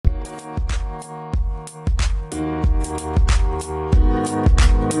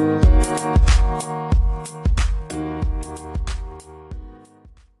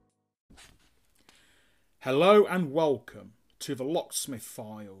Hello and welcome to the Locksmith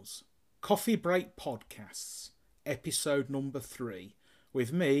Files, Coffee Break Podcasts, episode number 3,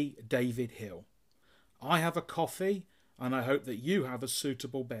 with me, David Hill. I have a coffee and I hope that you have a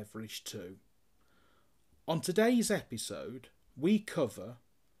suitable beverage too. On today's episode, we cover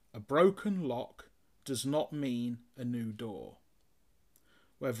a broken lock does not mean a new door.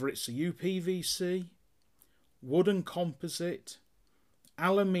 Whether it's a UPVC, wooden composite,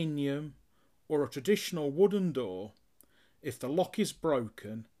 aluminium, or a traditional wooden door, if the lock is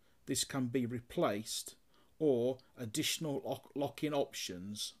broken, this can be replaced or additional locking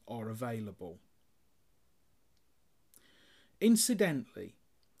options are available. Incidentally,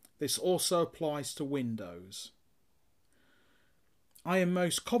 this also applies to windows. I am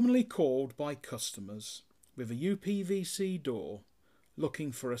most commonly called by customers with a UPVC door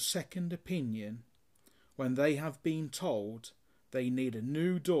looking for a second opinion when they have been told they need a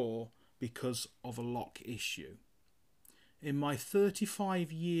new door because of a lock issue. In my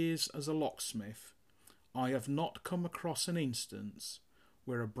 35 years as a locksmith, I have not come across an instance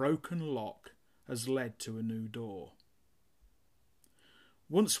where a broken lock has led to a new door.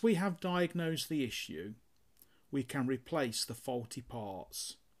 Once we have diagnosed the issue, we can replace the faulty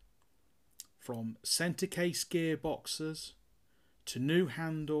parts, from centre case gearboxes to new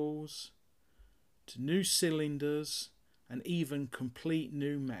handles to new cylinders and even complete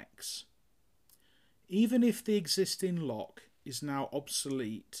new mechs. Even if the existing lock is now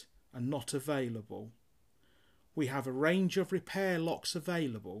obsolete and not available, we have a range of repair locks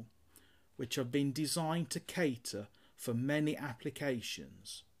available which have been designed to cater for many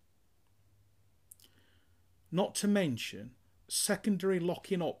applications. Not to mention secondary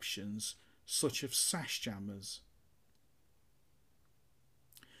locking options such as sash jammers.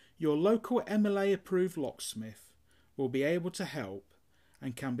 Your local MLA approved locksmith will be able to help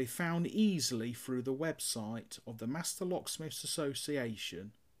and can be found easily through the website of the Master Locksmiths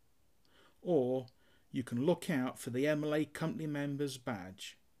Association, or you can look out for the MLA Company Members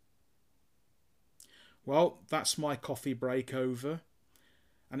badge. Well, that's my coffee break over,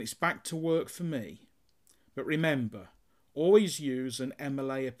 and it's back to work for me. But remember, always use an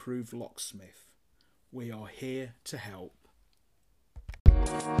MLA approved locksmith. We are here to help.